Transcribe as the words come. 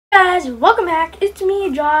guys, welcome back. It's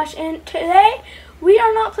me, Josh, and today we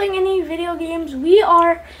are not playing any video games.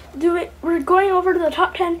 We're going over to the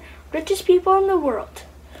top 10 richest people in the world.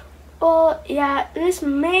 Well, yeah, this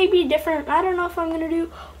may be different. I don't know if I'm going to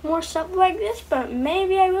do more stuff like this, but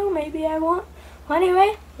maybe I will, maybe I won't. Well,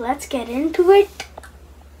 anyway, let's get into it.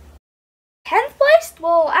 10th place?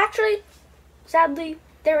 Well, actually, sadly,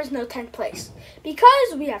 there is no 10th place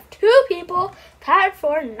because we have two people tied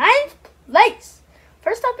for 9th place.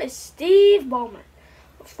 First up is Steve Ballmer,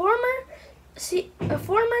 a former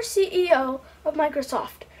CEO of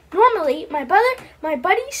Microsoft. Normally, my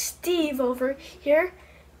buddy Steve over here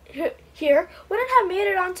wouldn't have made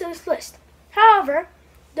it onto this list. However,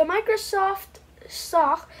 the Microsoft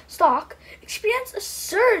stock experienced a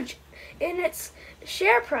surge in its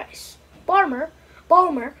share price. Ballmer,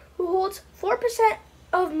 who holds 4%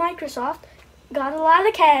 of Microsoft, got a lot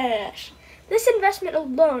of cash. This investment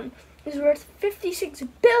alone is worth $56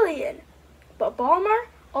 billion. But Ballmer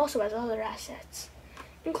also has other assets,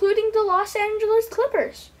 including the Los Angeles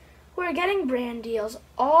Clippers, who are getting brand deals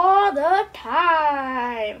all the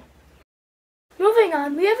time. Moving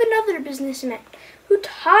on, we have another businessman who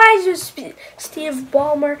ties with Steve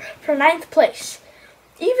Ballmer for 9th place.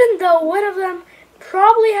 Even though one of them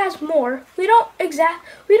probably has more, we don't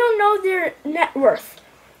know their net worth.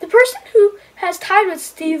 The person who has tied with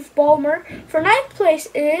Steve Ballmer for 9th place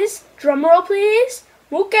is, drumroll please,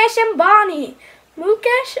 Mukesh Ambani.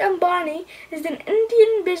 Mukesh Ambani is an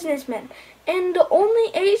Indian businessman and the only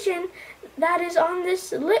Asian that is on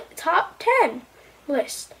this top 10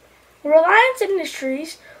 list. Reliance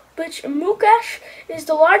Industries, which Mukesh is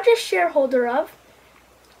the largest shareholder of,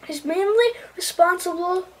 is mainly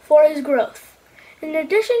responsible for his growth. In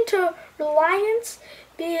addition to Reliance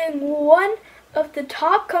being one of the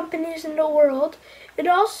top companies in the world, it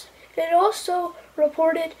also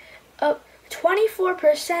reported a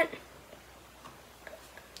 24%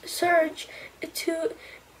 surge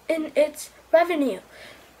in its revenue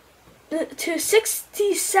to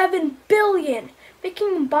 $67 billion, making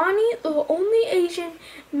Ambani the only Asian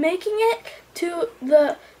making it to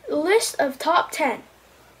the list of top 10.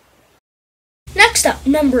 Next up,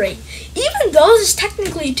 number 8. Even though this is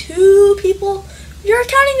technically two people, you're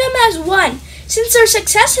counting them as one, since their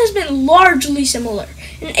success has been largely similar.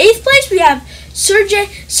 In 8th place, we have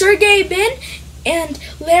Sergey Brin and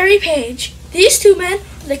Larry Page. These two men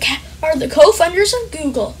are the co-founders of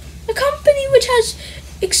Google, a company which has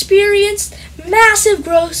experienced massive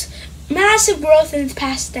growth in the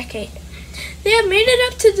past decade. They have made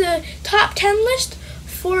it up to the top 10 list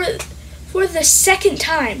for the second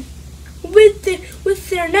time, with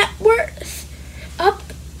their net worth up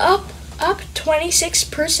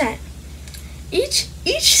 26%. Each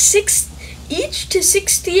to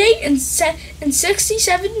 68 and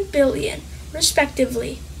 67 billion,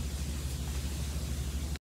 respectively.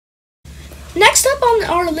 Next up on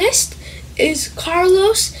our list is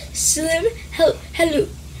Carlos Slim Helú.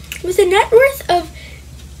 With a net worth of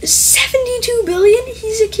 72 billion,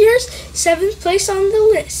 he secures 7th place on the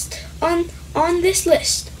list. On this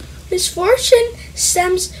list, his fortune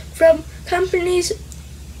stems from companies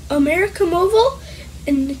América Móvil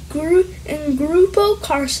and Grupo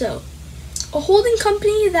Carso, a holding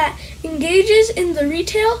company that engages in the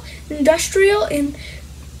retail, industrial, and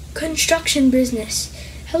construction business.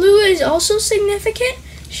 Helú is also a significant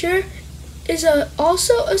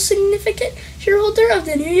shareholder of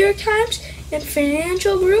the New York Times and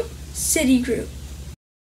financial group Citigroup.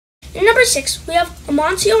 In number 6, we have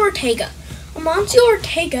Amancio Ortega. Amancio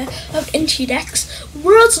Ortega of Inditex,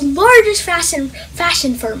 world's largest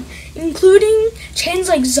fashion firm, including chains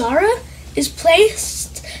like Zara, is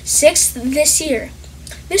placed 6th this year.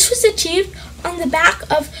 This was achieved on the back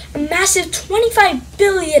of a massive 25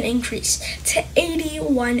 billion increase to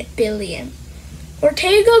 81 billion.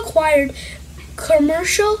 Ortega acquired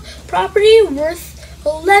commercial property worth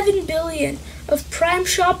 11 billion of prime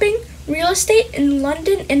shopping real estate in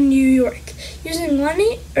London and New York, using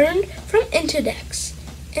money earned from Inditex.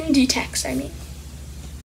 In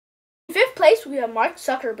 5th place, we have Mark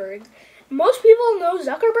Zuckerberg. Most people know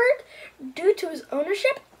Zuckerberg due to his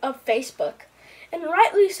ownership of Facebook, and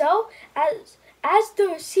rightly so. As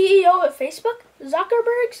the CEO of Facebook,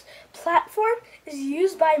 Zuckerberg's platform is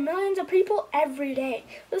used by millions of people every day.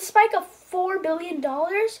 With a spike of $4 billion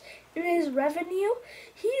in his revenue,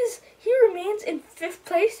 he remains in 5th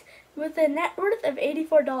place with a net worth of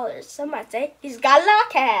 $84. Some might say he's got a lot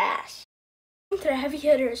of cash. To the heavy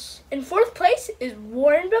hitters. In 4th place is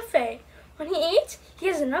Warren Buffett. When he eats, he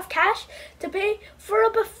has enough cash to pay for a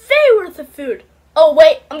buffet worth of food. Oh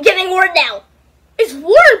wait, I'm getting word.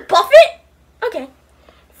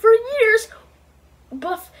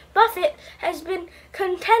 Buffett has been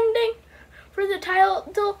contending for the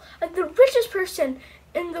title of the richest person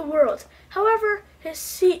in the world. However, the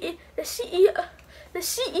CEO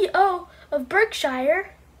of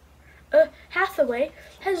Berkshire Hathaway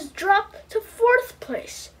has dropped to 4th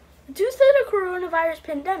place. Due to the coronavirus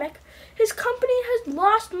pandemic, his company has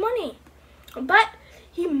lost money. But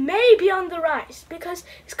he may be on the rise because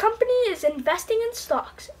his company is investing in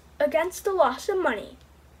stocks against the loss of money.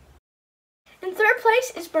 In 3rd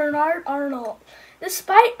place is Bernard Arnault.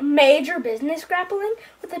 Despite major business grappling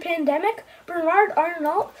with the pandemic, Bernard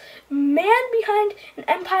Arnault, man behind an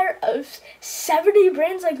empire of 70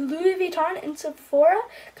 brands like Louis Vuitton and Sephora,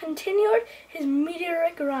 continued his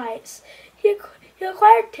meteoric rise. He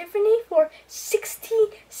acquired Tiffany for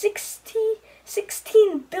 $16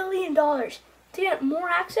 billion to get more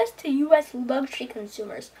access to U.S. luxury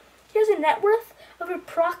consumers. He has a net worth of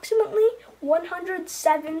approximately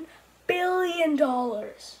 $107 billion.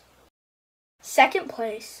 2nd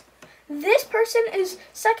place. This person is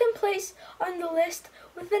 2nd place on the list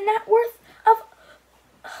with a net worth of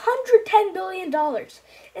 $110 billion.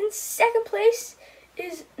 In 2nd place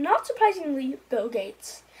is, not surprisingly, Bill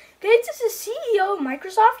Gates. Gates is the CEO of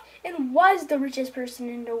Microsoft and was the richest person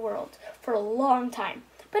in the world for a long time.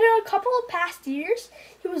 But in a couple of past years,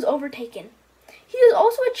 he was overtaken. He is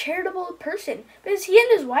also a charitable person because he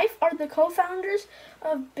and his wife are the co-founders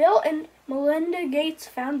of Bill and Melinda Gates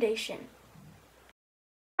Foundation.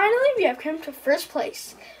 Finally, we have come to 1st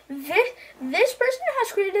place. This person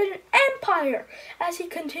has created an empire as he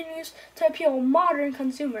continues to appeal to modern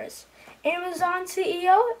consumers. Amazon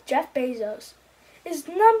CEO Jeff Bezos is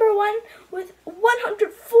number 1 with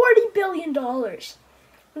 $140 billion.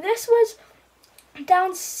 This was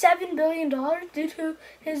down $7 billion due to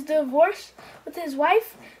his divorce with his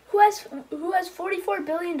wife, who has $44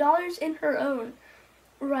 billion in her own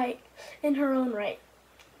right.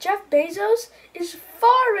 Jeff Bezos is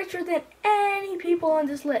far richer than any people on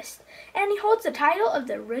this list, and he holds the title of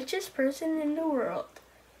the richest person in the world.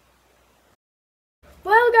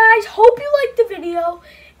 Well, guys, hope you liked the video,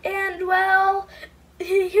 and well,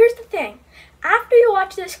 here's the thing. After you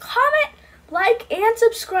watch this, comment, like, and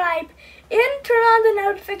subscribe, and turn on the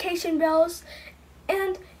notification bells.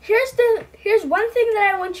 And here's one thing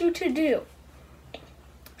that I want you to do.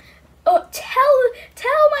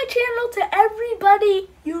 Tell my channel to everybody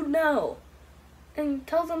you know, and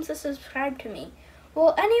tell them to subscribe to me.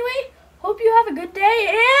 Well, anyway, hope you have a good day,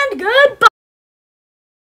 and goodbye.